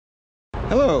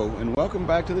Hello and welcome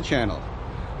back to the channel.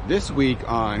 This week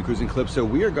on Cruising Calypso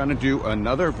we are going to do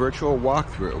another virtual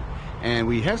walkthrough, and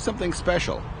we have something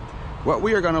special. What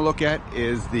we are going to look at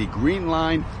is the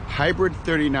Greenline Hybrid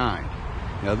 39.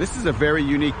 Now this is a very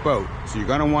unique boat, so you're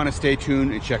going to want to stay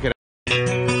tuned and check it out.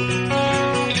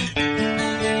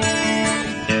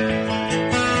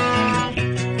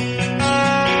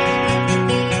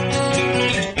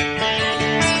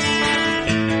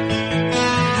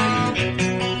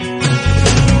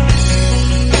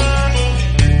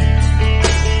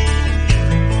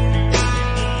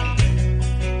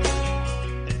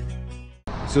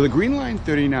 So the Greenline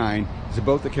 39 is a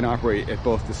boat that can operate at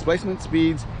both displacement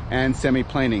speeds and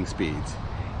semi-planing speeds.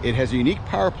 It has a unique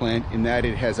power plant in that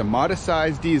it has a modest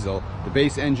sized diesel. The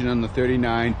base engine on the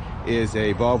 39 is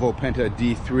a Volvo Penta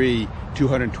D3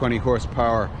 220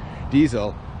 horsepower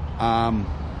diesel, and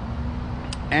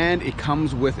it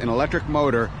comes with an electric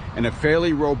motor and a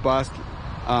fairly robust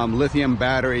lithium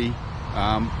battery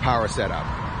power setup.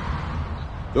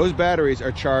 Those batteries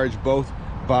are charged both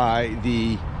by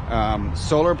the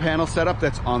solar panel setup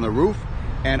that's on the roof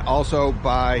and also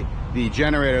by the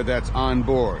generator that's on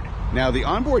board. Now the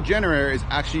onboard generator is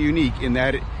actually unique in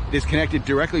that it is connected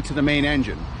directly to the main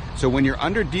engine. So when you're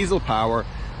under diesel power,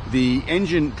 the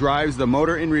engine drives the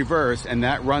motor in reverse and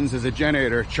that runs as a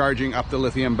generator charging up the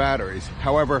lithium batteries.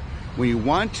 However, when you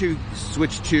want to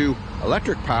switch to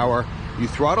electric power, you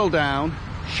throttle down,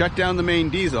 shut down the main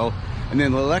diesel, and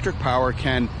then the electric power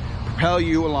can propel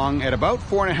you along at about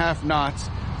 4.5 knots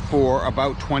for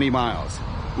about 20 miles.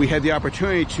 We had the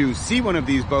opportunity to see one of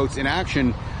these boats in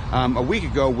action a week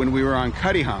ago when we were on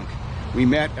Cuddy Hunk. We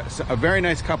met a very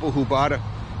nice couple who bought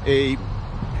a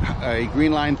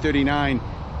Greenline 39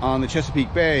 on the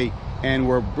Chesapeake Bay and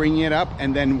were bringing it up,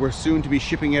 and then we're soon to be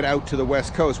shipping it out to the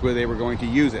West Coast where they were going to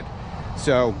use it.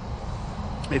 So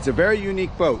it's a very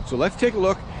unique boat. So let's take a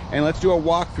look and let's do a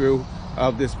walkthrough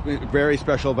of this very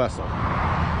special vessel.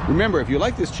 Remember, if you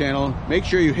like this channel, make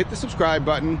sure you hit the subscribe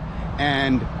button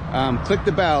and click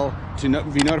the bell to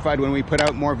be notified when we put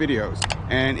out more videos.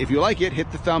 And if you like it,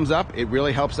 hit the thumbs up. It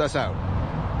really helps us out.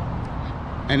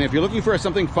 And if you're looking for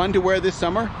something fun to wear this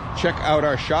summer, check out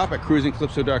our shop at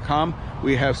cruisingcalypso.com.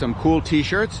 We have some cool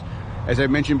t-shirts. As I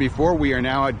mentioned before, we are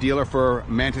now a dealer for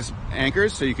Mantis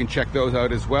anchors, so you can check those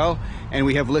out as well. And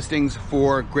we have listings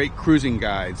for great cruising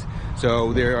guides.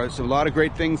 So there are a lot of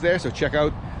great things there, so check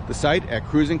out the site at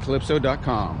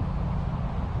cruisingcalypso.com.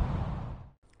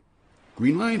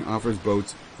 Greenline offers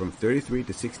boats from 33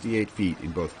 to 68 feet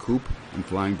in both coupe and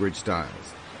flying bridge styles.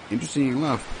 Interesting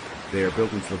enough, they are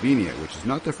built in Slovenia, which is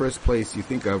not the first place you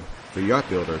think of for yacht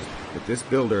builders, but this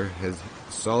builder has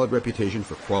a solid reputation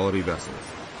for quality vessels.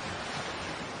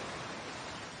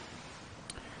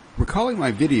 We're calling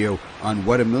my video on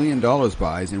what $1 million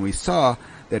buys, and we saw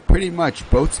that pretty much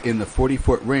boats in the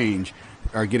 40-foot range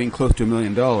are getting close to $1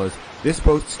 million. This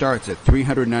boat starts at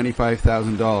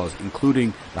 $395,000,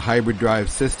 including the hybrid drive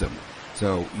system.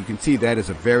 So you can see that is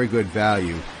a very good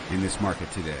value in this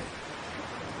market today.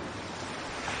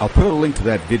 I'll put a link to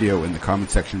that video in the comment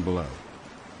section below.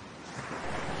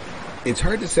 It's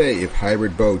hard to say if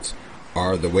hybrid boats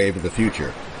are the wave of the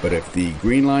future, but if the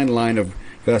Greenline line of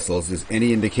vessels is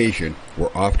any indication,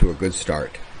 we're off to a good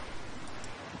start.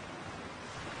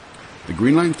 The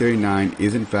Greenline 39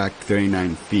 is in fact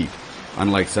 39 feet,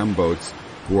 unlike some boats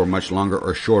who are much longer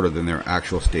or shorter than their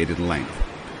actual stated length.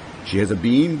 She has a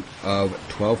beam of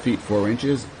 12 feet 4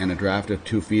 inches and a draft of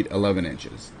 2 feet 11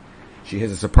 inches. She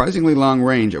has a surprisingly long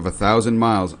range of 1,000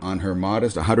 miles on her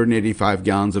modest 185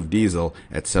 gallons of diesel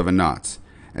at 7 knots.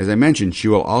 As I mentioned, she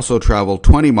will also travel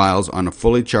 20 miles on a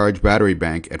fully charged battery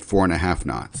bank at 4.5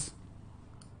 knots.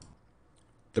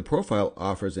 The profile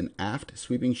offers an aft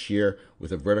sweeping sheer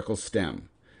with a vertical stem.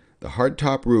 The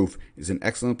hardtop roof is an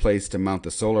excellent place to mount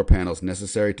the solar panels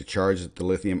necessary to charge the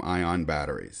lithium-ion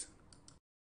batteries.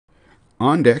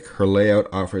 On deck, her layout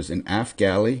offers an aft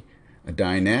galley, a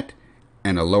dinette,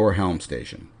 and a lower helm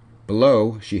station.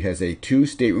 Below, she has a 2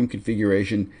 stateroom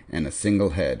configuration and a single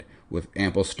head with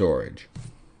ample storage.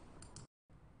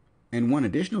 And one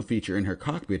additional feature in her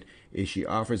cockpit is she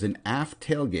offers an aft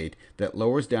tailgate that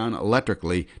lowers down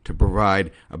electrically to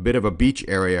provide a bit of a beach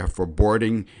area for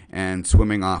boarding and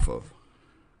swimming off of.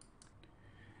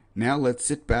 Now let's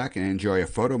sit back and enjoy a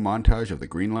photo montage of the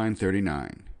Greenline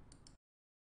 39.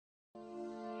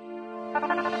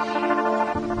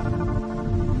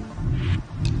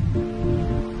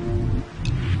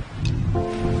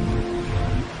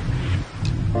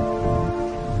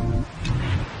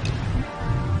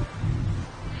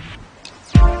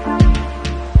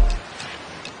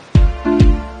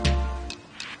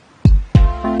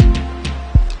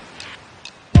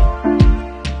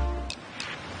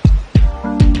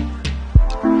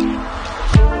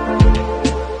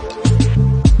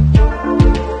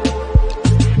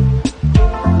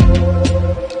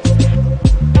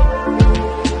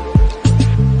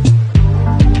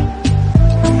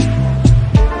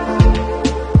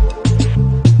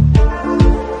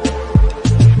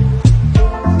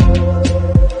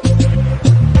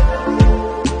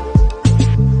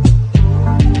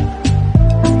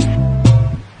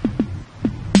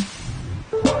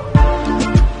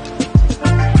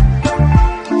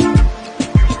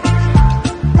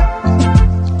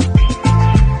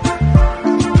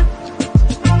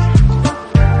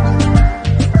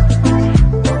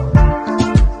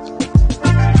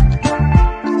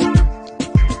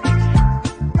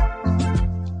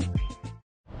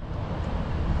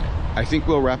 think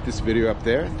we'll wrap this video up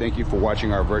there. Thank you for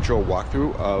watching our virtual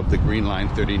walkthrough of the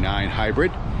Greenline 39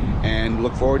 hybrid, and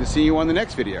look forward to seeing you on the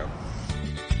next video.